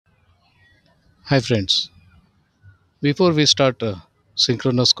Hi friends, before we start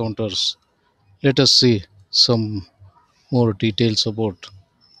synchronous counters, let us see some more details about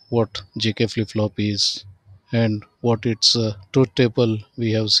what JK flip-flop is and what its truth table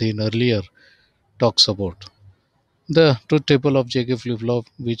we have seen earlier talks about. The truth table of JK flip-flop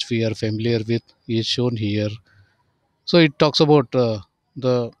which we are familiar with is shown here. So it talks about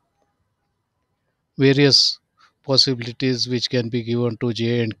the various possibilities which can be given to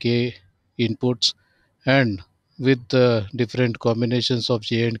J and K inputs, and with the different combinations of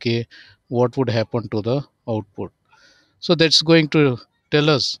J and K what would happen to the output. So that's going to tell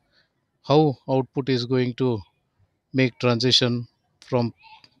us how output is going to make transition from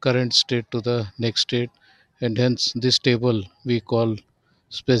current state to the next state, and hence this table we call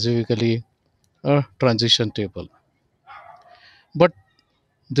specifically a transition table. But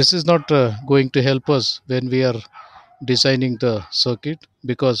this is not going to help us when we are designing the circuit,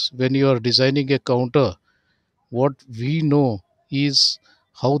 because when you are designing a counter, what we know is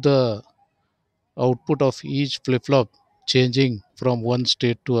how the output of each flip flop changing from one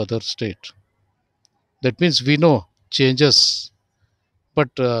state to other state. That means we know changes, but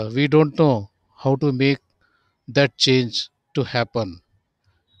we don't know how to make that change to happen.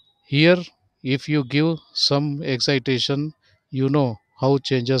 Here, if you give some excitation, you know how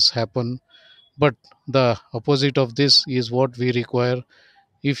changes happen, but the opposite of this is what we require.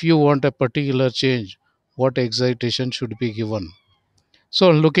 If you want a particular change, what excitation should be given? So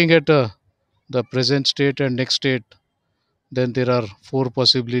looking at the present state and next state, then there are four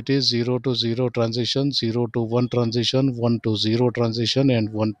possibilities: 0 to 0 transition, 0 to 1 transition, 1 to 0 transition,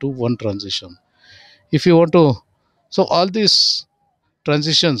 and 1 to 1 transition. If you want to, so all these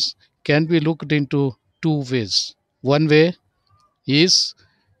transitions can be looked into two ways. One way is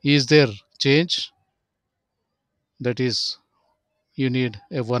there change, that is you need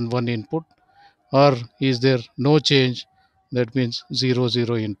a 1 1 input, or is there no change, that means 0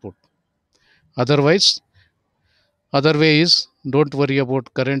 0 input. Otherwise, other way is don't worry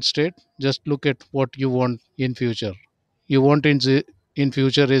about current state, just look at what you want in future. You want in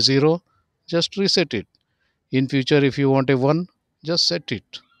future a 0, just reset it. In future if you want a 1, just set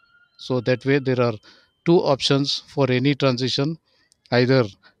it. So that way there are two options for any transition: either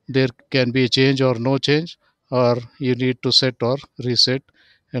there can be a change or no change, or you need to set or reset.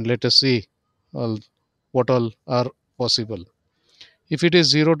 And let us see all, what all are possible. If it is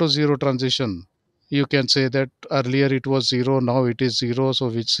 0 to 0 transition, you can say that earlier it was 0, now it is 0, so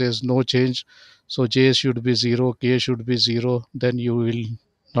which says no change. So J should be 0, K should be 0, then you will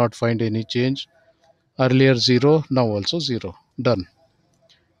not find any change. Earlier 0, now also 0. Done.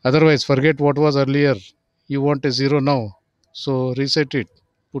 Otherwise, forget what was earlier. You want a 0 now, so reset it,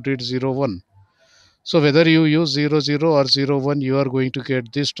 put it 0 1. So whether you use 0 0 or 0 1, you are going to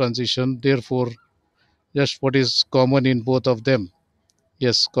get this transition. Therefore, just what is common in both of them?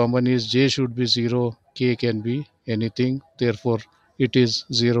 Yes, common is J should be 0, K can be anything. Therefore, it is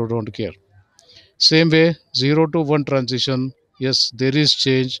 0, don't care. Same way, 0 to 1 transition. Yes, there is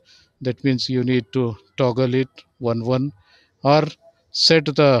change. That means you need to toggle it 1 1, or set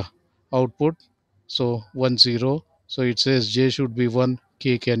the output. So 1 0. So it says J should be 1,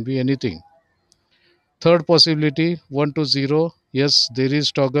 K can be anything. Third possibility, 1 to 0. Yes, there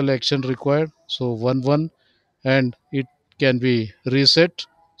is toggle action required. So 1 1, and it can be reset.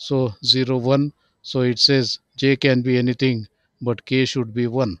 So 0 1. So it says J can be anything, but K should be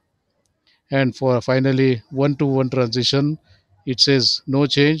 1. And for finally 1 to 1 transition, it says no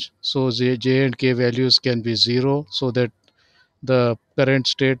change. So J and K values can be 0, so that the current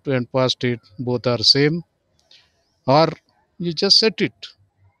state and past state both are same, or you just set it.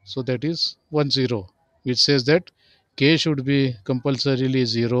 So that is 1 0, which says that K should be compulsorily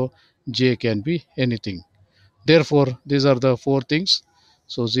 0, J can be anything. Therefore, these are the four things.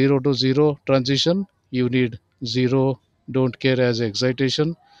 So 0 to 0 transition, you need 0, don't care as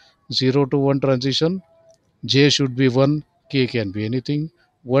excitation. 0 to 1 transition, J should be 1, K can be anything.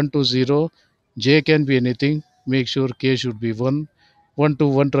 1 to 0, J can be anything, make sure K should be 1. 1 to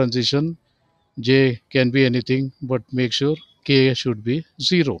 1 transition, J can be anything, but make sure K should be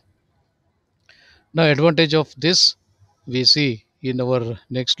 0. Now, advantage of this we see in our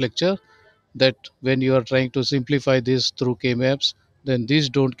next lecture, that when you are trying to simplify this through K maps, then these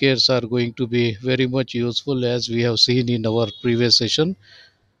don't cares are going to be very much useful, as we have seen in our previous session,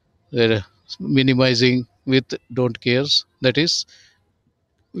 where minimizing with don't cares, that is,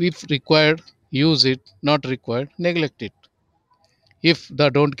 if required use it, not required neglect it. If the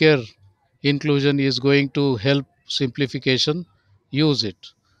don't care inclusion is going to help simplification, use it.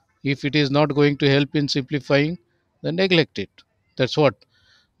 If it is not going to help in simplifying, then neglect it. That's what.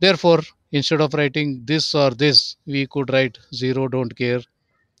 Therefore, Instead of writing this or this, we could write 0 don't care.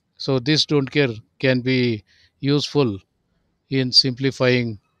 So this don't care can be useful in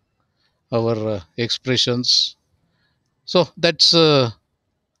simplifying our expressions. So that's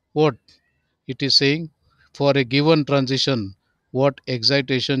what it is saying. For a given transition, what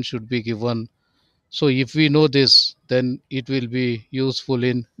excitation should be given. So if we know this, then it will be useful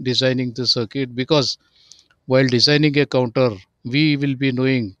in designing the circuit, because while designing a counter, we will be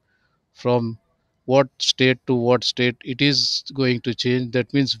knowing from what state to what state it is going to change.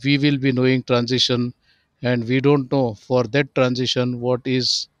 That means we will be knowing transition, and we don't know for that transition what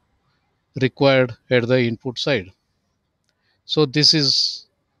is required at the input side. So this is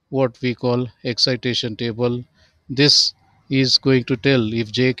what we call excitation table. This is going to tell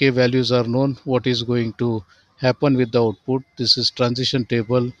if JK values are known, what is going to happen with the output. This is transition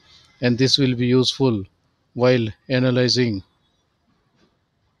table, and this will be useful while analyzing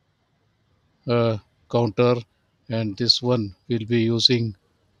a counter, and this one will be using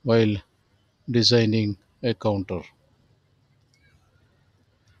while designing a counter.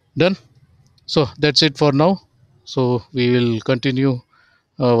 Done. So that's it for now. So we will continue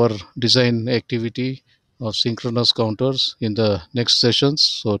our design activity of synchronous counters in the next sessions.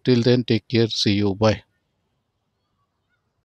 So till then, take care. See you. Bye.